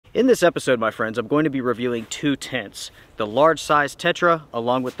In this episode, my friends, I'm going to be reviewing two tents, the large size Tetra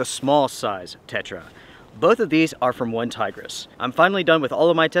along with the small size Tetra. Both of these are from OneTigris. I'm finally done with all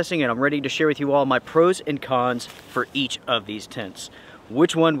of my testing and I'm ready to share with you all my pros and cons for each of these tents.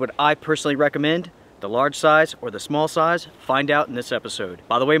 Which one would I personally recommend? The large size or the small size? Find out in this episode.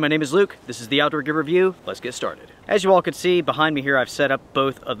 By the way, my name is Luke. This is the Outdoor Gear Review. Let's get started. As you all can see behind me here, I've set up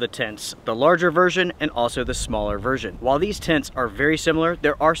both of the tents, the larger version and also the smaller version. While these tents are very similar,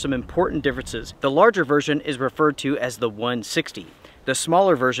 there are some important differences. The larger version is referred to as the 160. The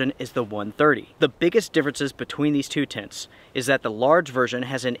smaller version is the 130. The biggest differences between these two tents is that the large version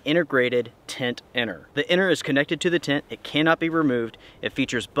has an integrated tent inner. The inner is connected to the tent, it cannot be removed, it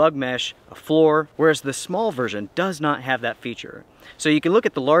features bug mesh, a floor, whereas the small version does not have that feature. So you can look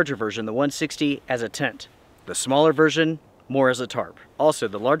at the larger version, the 160, as a tent. The smaller version, more as a tarp. Also,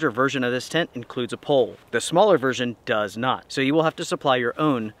 the larger version of this tent includes a pole. The smaller version does not, so you will have to supply your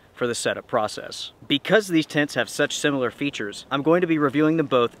own for the setup process. Because these tents have such similar features, I'm going to be reviewing them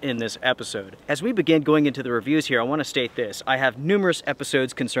both in this episode. As we begin going into the reviews here, I want to state this. I have numerous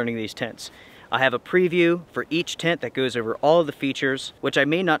episodes concerning these tents. I have a preview for each tent that goes over all of the features, which I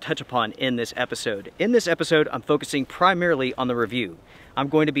may not touch upon in this episode. In this episode, I'm focusing primarily on the review. I'm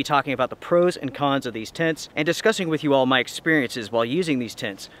going to be talking about the pros and cons of these tents and discussing with you all my experiences while using these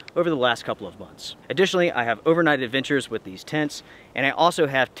tents over the last couple of months. Additionally, I have overnight adventures with these tents, and I also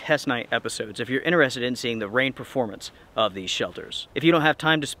have test night episodes if you're interested in seeing the rain performance of these shelters. If you don't have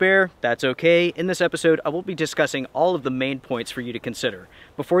time to spare, that's okay. In this episode, I will be discussing all of the main points for you to consider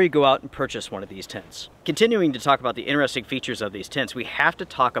before you go out and purchase one of these tents. Continuing to talk about the interesting features of these tents, we have to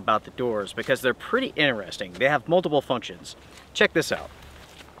talk about the doors because they're pretty interesting. They have multiple functions. Check this out.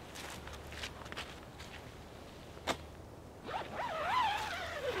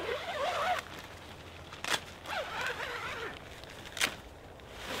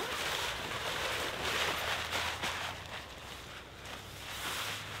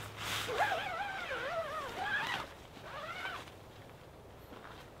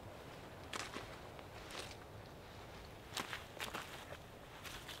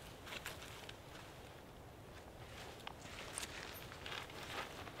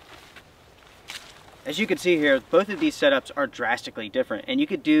 As you can see here, both of these setups are drastically different, and you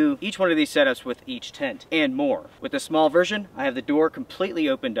could do each one of these setups with each tent and more. With the small version, I have the door completely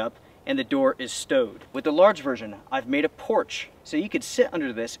opened up and the door is stowed. With the large version, I've made a porch, so you could sit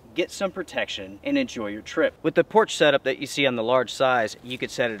under this, get some protection, and enjoy your trip. With the porch setup that you see on the large size, you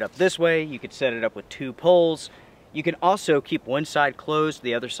could set it up this way, you could set it up with two poles. You can also keep one side closed,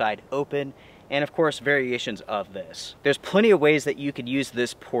 the other side open, and of course variations of this. There's plenty of ways that you could use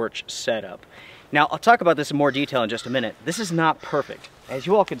this porch setup. Now, I'll talk about this in more detail in just a minute. This is not perfect. As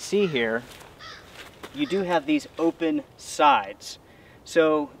you all can see here, you do have these open sides.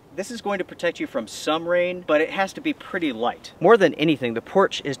 So this is going to protect you from some rain, but it has to be pretty light. More than anything, the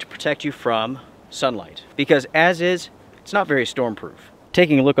porch is to protect you from sunlight, because as is, it's not very stormproof.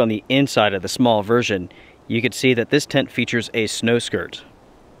 Taking a look on the inside of the small version, you can see that this tent features a snow skirt.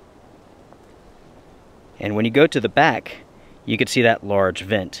 And when you go to the back, you can see that large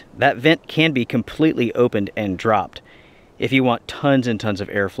vent. That vent can be completely opened and dropped if you want tons and tons of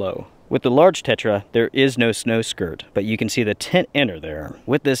airflow. With the large Tetra, there is no snow skirt, but you can see the tent inner there.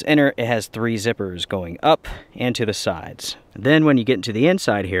 With this inner, it has 3 zippers going up and to the sides. Then when you get into the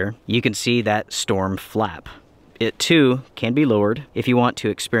inside here, you can see that storm flap. It too can be lowered if you want to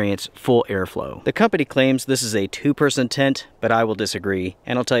experience full airflow. The company claims this is a 2-person tent, but I will disagree,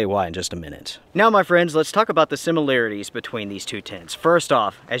 and I'll tell you why in just a minute. Now, my friends, let's talk about the similarities between these two tents. First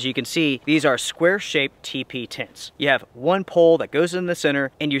off, as you can see, these are square-shaped Tipi tents. You have one pole that goes in the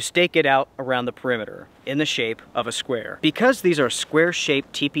center, and you stake it out around the perimeter in the shape of a square. Because these are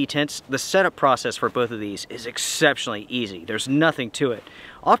square-shaped Tipi tents, the setup process for both of these is exceptionally easy. There's nothing to it.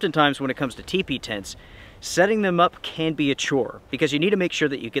 Oftentimes, when it comes to Tipi tents, setting them up can be a chore because you need to make sure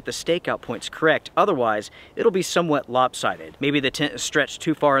that you get the stakeout points correct. Otherwise, it'll be somewhat lopsided. Maybe the tent is stretched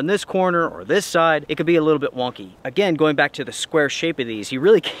too far in this corner or this side. It could be a little bit wonky. Again, going back to the square shape of these, you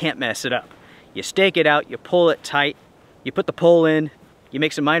really can't mess it up. You stake it out, you pull it tight, you put the pole in, you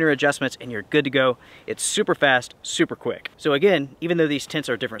make some minor adjustments and you're good to go. It's super fast, super quick. So again, even though these tents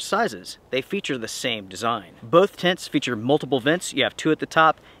are different sizes, they feature the same design. Both tents feature multiple vents. You have 2 at the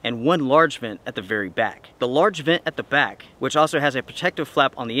top and 1 large vent at the very back. The large vent at the back, which also has a protective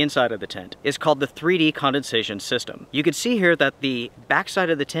flap on the inside of the tent, is called the 3D condensation system. You can see here that the back side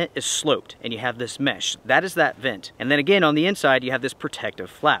of the tent is sloped and you have this mesh. That is that vent. And then again on the inside, you have this protective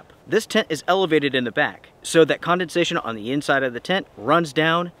flap. This tent is elevated in the back, so that condensation on the inside of the tent runs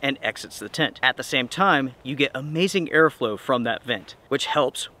down and exits the tent. At the same time, you get amazing airflow from that vent, which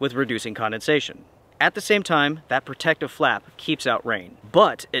helps with reducing condensation. At the same time, that protective flap keeps out rain,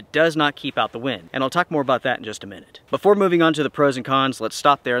 but it does not keep out the wind, and I'll talk more about that in just a minute. Before moving on to the pros and cons, let's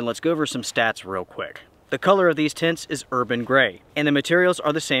stop there and let's go over some stats real quick. The color of these tents is urban gray, and the materials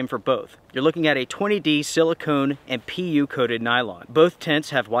are the same for both. You're looking at a 20D silicone and PU coated nylon. Both tents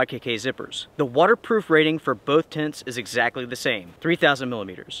have YKK zippers. The waterproof rating for both tents is exactly the same, 3,000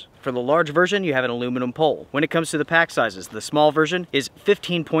 millimeters. For the large version, you have an aluminum pole. When it comes to the pack sizes, the small version is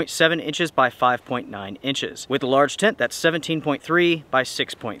 15.7 inches by 5.9 inches. With the large tent, that's 17.3 by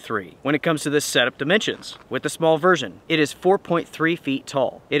 6.3. When it comes to the setup dimensions, with the small version, it is 4.3 feet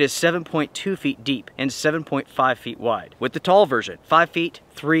tall. It is 7.2 feet deep and 7.5 feet wide. With the tall version, 5 feet,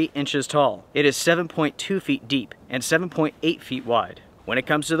 3 inches tall. It is 7.2 feet deep and 7.8 feet wide. When it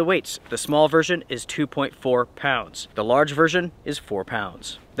comes to the weights, the small version is 2.4 pounds. The large version is 4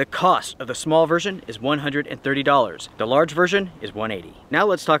 pounds. The cost of the small version is $130. The large version is $180. Now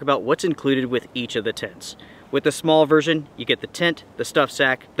let's talk about what's included with each of the tents. With the small version, you get the tent, the stuff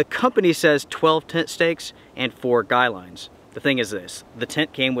sack. The company says 12 tent stakes and 4 guy lines. The thing is this, the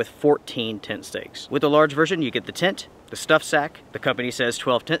tent came with 14 tent stakes. With the large version, you get the tent, the stuff sack. The company says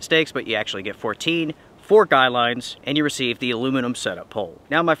 12 tent stakes, but you actually get 14. 4 guy lines, and you receive the aluminum setup pole.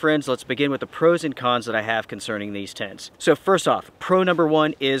 Now my friends, let's begin with the pros and cons that I have concerning these tents. So first off, pro number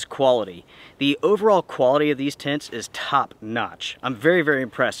 1 is quality. The overall quality of these tents is top notch. I'm very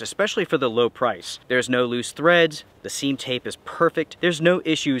impressed, especially for the low price. There's no loose threads, the seam tape is perfect, there's no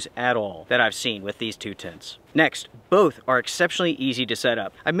issues at all that I've seen with these two tents. Next, both are exceptionally easy to set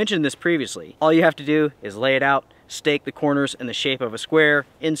up. I mentioned this previously. All you have to do is lay it out, stake the corners in the shape of a square,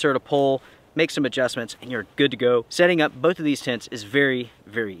 insert a pole, make some adjustments, and you're good to go. Setting up both of these tents is very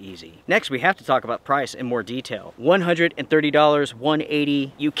easy. Next, we have to talk about price in more detail. $130,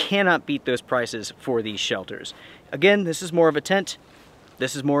 $180, you cannot beat those prices for these shelters. Again, this is more of a tent,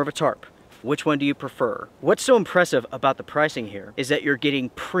 this is more of a tarp. Which one do you prefer? What's so impressive about the pricing here is that you're getting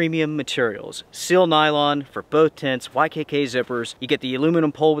premium materials. Seal nylon for both tents, YKK zippers, you get the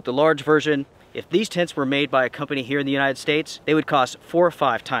aluminum pole with the large version. If these tents were made by a company here in the United States, they would cost 4 or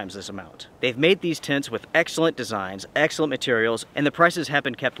 5 times this amount. They've made these tents with excellent designs, excellent materials, and the prices have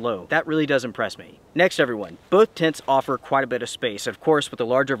been kept low. That really does impress me. Next everyone, both tents offer quite a bit of space, of course with the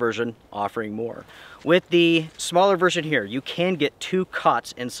larger version offering more. With the smaller version here, you can get 2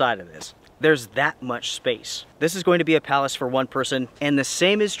 cots inside of this. There's that much space. This is going to be a palace for 1 person, and the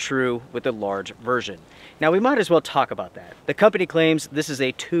same is true with the large version. Now we might as well talk about that. The company claims this is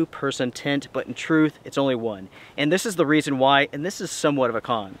a 2-person tent, but in truth, it's only 1. And this is the reason why, and this is somewhat of a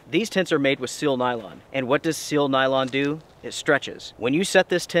con. These tents are made with seal nylon. And what does seal nylon do? It stretches. When you set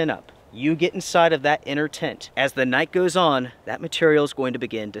this tent up, you get inside of that inner tent. As the night goes on, that material is going to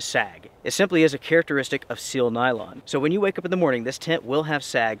begin to sag. It simply is a characteristic of seal nylon. So when you wake up in the morning, this tent will have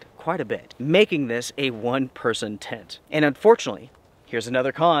sagged quite a bit, making this a 1-person tent. And unfortunately, here's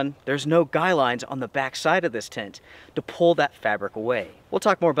another con, there's no guy lines on the back side of this tent to pull that fabric away. We'll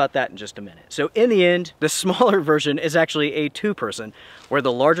talk more about that in just a minute. So in the end, the smaller version is actually a 2-person, where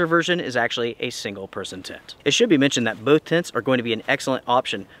the larger version is actually a 1-person tent. It should be mentioned that both tents are going to be an excellent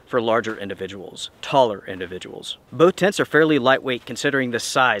option for larger individuals, taller individuals. Both tents are fairly lightweight considering the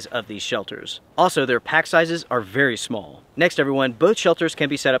size of these shelters. Also, their pack sizes are very small. Next everyone, both shelters can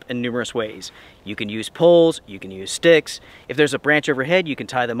be set up in numerous ways. You can use poles, you can use sticks. If there's a branch overhead, you can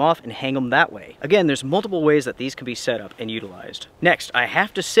tie them off and hang them that way. Again, there's multiple ways that these can be set up and utilized. Next, I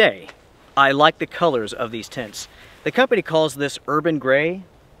have to say, I like the colors of these tents. The company calls this urban gray.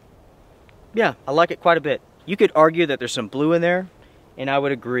 Yeah, I like it quite a bit. You could argue that there's some blue in there, and I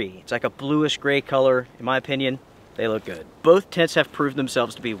would agree. It's like a bluish gray color. In my opinion, they look good. Both tents have proved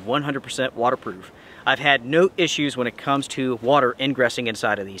themselves to be 100% waterproof. I've had no issues when it comes to water ingressing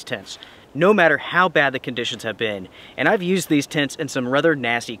inside of these tents, no matter how bad the conditions have been. And I've used these tents in some rather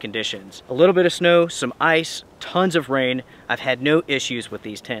nasty conditions. A little bit of snow, some ice, tons of rain. I've had no issues with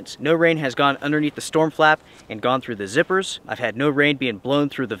these tents. No rain has gone underneath the storm flap and gone through the zippers. I've had no rain being blown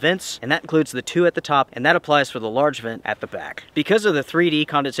through the vents, and that includes the 2 at the top, and that applies for the large vent at the back. Because of the 3D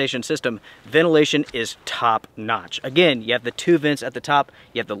condensation system, ventilation is top notch. Again, you have the 2 vents at the top,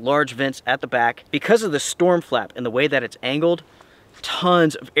 you have the large vents at the back. Because of the storm flap and the way that it's angled,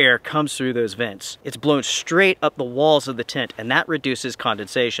 tons of air comes through those vents. It's blown straight up the walls of the tent, and that reduces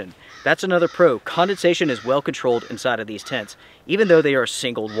condensation. That's another pro. Condensation is well controlled inside of these tents, even though they are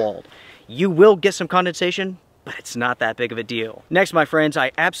single walled. You will get some condensation, but it's not that big of a deal. Next, my friends,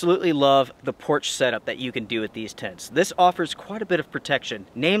 I absolutely love the porch setup that you can do with these tents. This offers quite a bit of protection,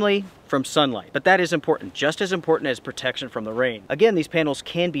 namely from sunlight, but that is important, just as important as protection from the rain. Again, these panels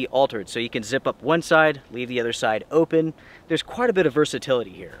can be altered, so you can zip up one side, leave the other side open. There's quite a bit of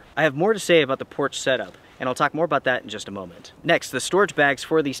versatility here. I have more to say about the porch setup, and I'll talk more about that in just a moment. Next, the storage bags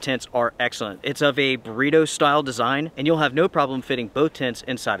for these tents are excellent. It's of a burrito style design, and you'll have no problem fitting both tents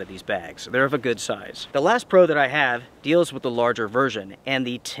inside of these bags. They're of a good size. The last pro that I have deals with the larger version and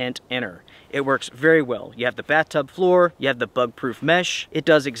the tent inner. It works very well. You have the bathtub floor, you have the bug-proof mesh. It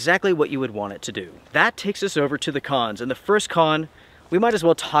does exactly what you would want it to do. That takes us over to the cons, and the first con, we might as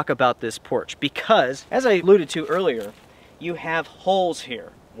well talk about this porch because, as I alluded to earlier, you have holes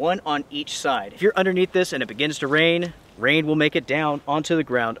here, one on each side. If you're underneath this and it begins to rain, rain will make it down onto the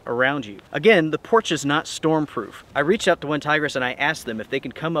ground around you. Again, the porch is not storm-proof. I reached out to OneTigris and I asked them if they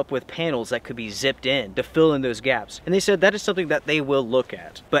can come up with panels that could be zipped in to fill in those gaps. And they said that is something that they will look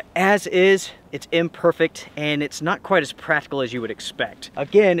at. But as is, it's imperfect and it's not quite as practical as you would expect.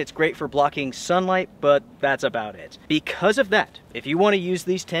 Again, it's great for blocking sunlight, but that's about it. Because of that, if you want to use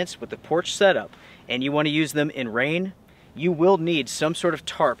these tents with the porch setup and you want to use them in rain, you will need some sort of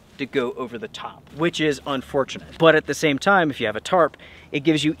tarp to go over the top, which is unfortunate. But at the same time, if you have a tarp, it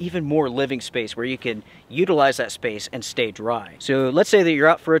gives you even more living space where you can utilize that space and stay dry. So let's say that you're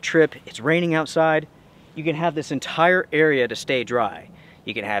out for a trip, it's raining outside, you can have this entire area to stay dry.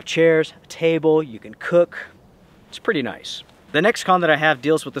 You can have chairs, a table, you can cook. It's pretty nice. The next con that I have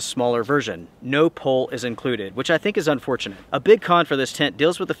deals with the smaller version. No pole is included, which I think is unfortunate. A big con for this tent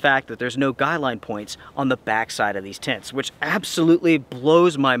deals with the fact that there's no guy line points on the back side of these tents, which absolutely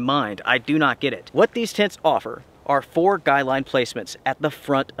blows my mind. I do not get it. What these tents offer are 4 guy line placements at the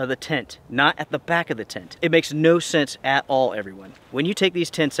front of the tent, not at the back of the tent. It makes no sense at all, everyone. When you take these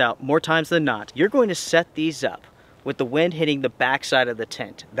tents out, more times than not, you're going to set these up with the wind hitting the back side of the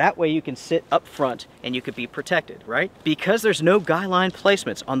tent. That way you can sit up front and you could be protected, right? Because there's no guy line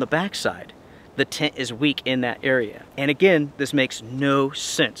placements on the back side, the tent is weak in that area. And again, this makes no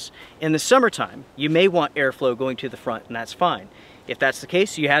sense. In the summertime, you may want airflow going to the front, and that's fine. If that's the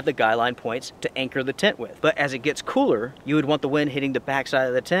case, you have the guy line points to anchor the tent with. But as it gets cooler, you would want the wind hitting the back side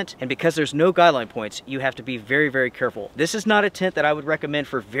of the tent, and because there's no guy line points, you have to be very, very careful. This is not a tent that I would recommend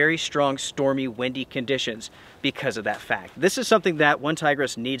for very strong, stormy, windy conditions because of that fact. This is something that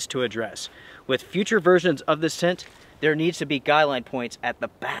OneTigris needs to address. With future versions of this tent, there needs to be guy line points at the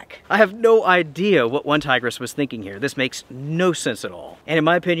back. I have no idea what OneTigris was thinking here. This makes no sense at all, and in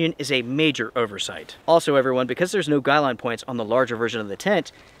my opinion is a major oversight. Also, everyone, because there's no guy line points on the larger version of the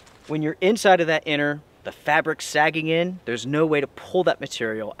tent, when you're inside of that inner, the fabric sagging in, there's no way to pull that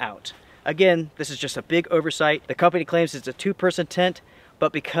material out. Again, this is just a big oversight. The company claims it's a 2-person tent,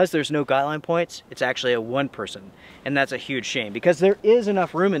 but because there's no guy line points, it's actually a 1-person. And that's a huge shame because there is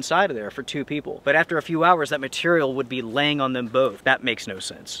enough room inside of there for 2 people. But after a few hours, that material would be laying on them both. That makes no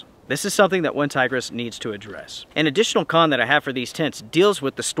sense. This is something that OneTigris needs to address. An additional con that I have for these tents deals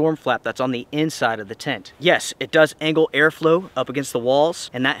with the storm flap that's on the inside of the tent. Yes, it does angle airflow up against the walls,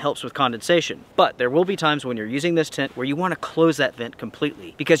 and that helps with condensation. But there will be times when you're using this tent where you want to close that vent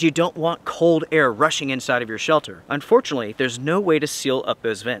completely because you don't want cold air rushing inside of your shelter. Unfortunately, there's no way to seal up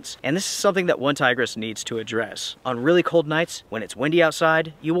those vents, and this is something that OneTigris needs to address. On really cold nights, when it's windy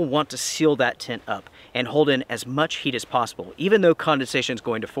outside, you will want to seal that tent up and hold in as much heat as possible, even though condensation is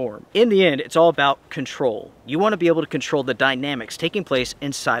going to form. In the end, it's all about control. You want to be able to control the dynamics taking place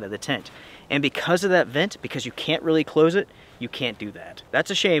inside of the tent. And because of that vent, because you can't really close it, you can't do that.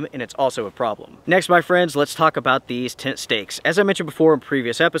 That's a shame, and it's also a problem. Next, my friends, let's talk about these tent stakes. As I mentioned before in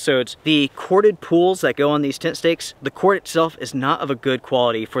previous episodes, the corded pulls that go on these tent stakes, the cord itself is not of a good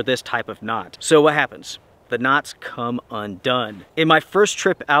quality for this type of knot. So what happens? The knots come undone. In my first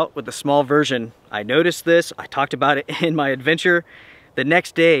trip out with the small version, I noticed this. I talked about it in my adventure. The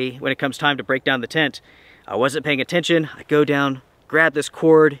next day, when it comes time to break down the tent, I wasn't paying attention. I go down, grab this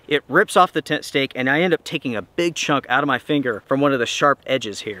cord, it rips off the tent stake, and I end up taking a big chunk out of my finger from one of the sharp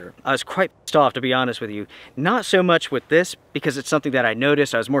edges here. I was quite pissed off, to be honest with you. Not so much with this, because it's something that I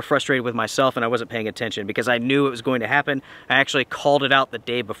noticed. I was more frustrated with myself and I wasn't paying attention because I knew it was going to happen. I actually called it out the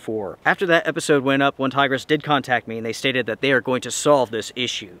day before. After that episode went up, OneTigris did contact me and they stated that they are going to solve this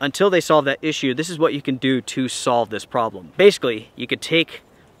issue. Until they solve that issue, this is what you can do to solve this problem. Basically, you could take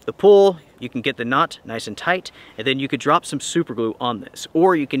the pull, you can get the knot nice and tight, and then you could drop some super glue on this,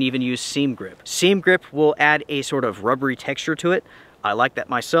 or you can even use seam grip. Seam grip will add a sort of rubbery texture to it. I like that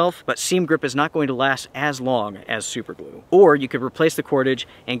myself, but seam grip is not going to last as long as super glue. Or you could replace the cordage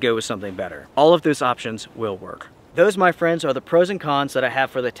and go with something better. All of those options will work. Those, my friends, are the pros and cons that I have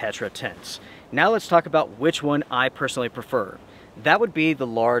for the Tetra Tents. Now let's talk about which one I personally prefer. That would be the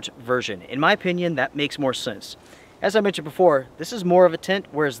large version. In my opinion, that makes more sense. As I mentioned before, this is more of a tent,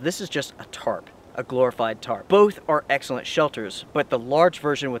 whereas this is just a tarp. A glorified tarp. Both are excellent shelters, but the large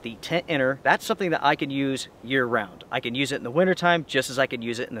version with the tent inner, that's something that I can use year round. I can use it in the wintertime just as I can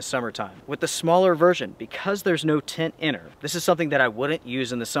use it in the summertime. With the smaller version, because there's no tent inner, this is something that I wouldn't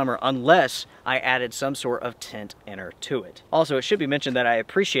use in the summer unless I added some sort of tent inner to it. Also, it should be mentioned that I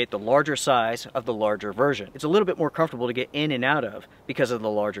appreciate the larger size of the larger version. It's a little bit more comfortable to get in and out of because of the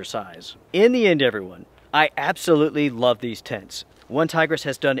larger size. In the end, everyone, I absolutely love these tents. OneTigris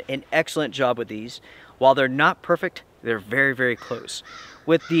has done an excellent job with these. While they're not perfect, they're very, very close.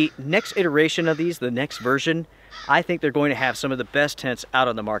 With the next iteration of these, the next version, I think they're going to have some of the best tents out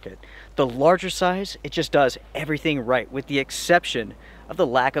on the market. The larger size, it just does everything right, with the exception of the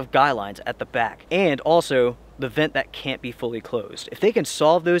lack of guy lines at the back, and also the vent that can't be fully closed. If they can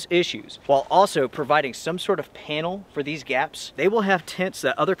solve those issues while also providing some sort of panel for these gaps, they will have tents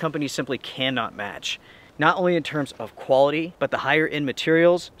that other companies simply cannot match. Not only in terms of quality, but the higher end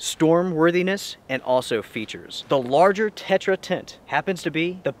materials, storm worthiness, and also features. The larger Tetra tent happens to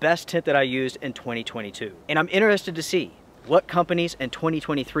be the best tent that I used in 2022. And I'm interested to see what companies in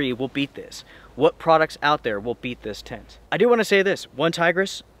 2023 will beat this. What products out there will beat this tent. I do want to say this,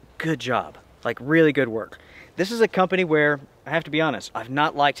 OneTigris, good job. Like, really good work. This is a company where, I have to be honest, I've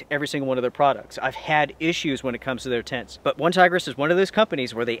not liked every single one of their products. I've had issues when it comes to their tents. But OneTigris is one of those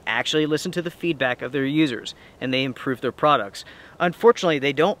companies where they actually listen to the feedback of their users and they improve their products. Unfortunately,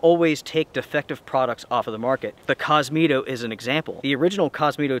 they don't always take defective products off of the market. The Cosmito is an example. The original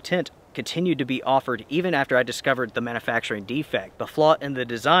Cosmito tent continued to be offered even after I discovered the manufacturing defect, the flaw in the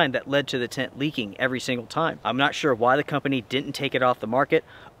design that led to the tent leaking every single time. I'm not sure why the company didn't take it off the market.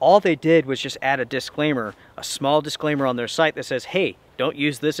 All they did was just add a disclaimer, a small disclaimer on their site that says, hey, don't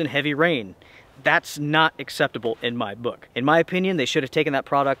use this in heavy rain. That's not acceptable in my book. In my opinion, they should have taken that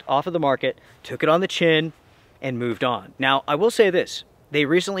product off of the market, took it on the chin, and moved on. Now, I will say this, they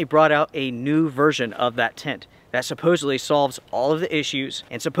recently brought out a new version of that tent that supposedly solves all of the issues,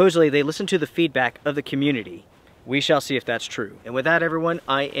 and supposedly they listen to the feedback of the community. We shall see if that's true. And with that, everyone,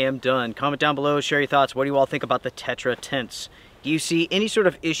 I am done. Comment down below, share your thoughts. What do you all think about the Tetra Tents? Do you see any sort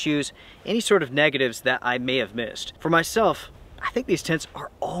of issues, any sort of negatives that I may have missed? For myself, I think these tents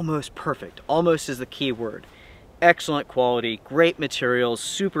are almost perfect. Almost is the key word. Excellent quality, great materials,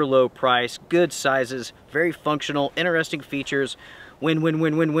 super low price, good sizes, very functional, interesting features. Win, win,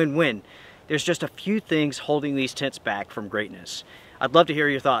 win, win, win, win. There's just a few things holding these tents back from greatness. I'd love to hear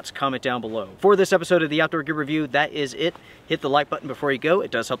your thoughts. Comment down below. For this episode of the Outdoor Gear Review, that is it. Hit the like button before you go.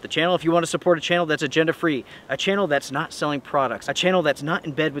 It does help the channel. If you want to support a channel that's agenda-free, a channel that's not selling products, a channel that's not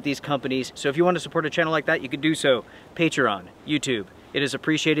in bed with these companies. So if you want to support a channel like that, you can do so. Patreon, YouTube. It is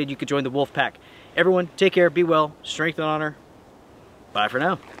appreciated. You can join the Wolf Pack. Everyone, take care, be well, strength and honor. Bye for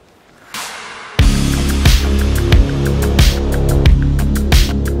now.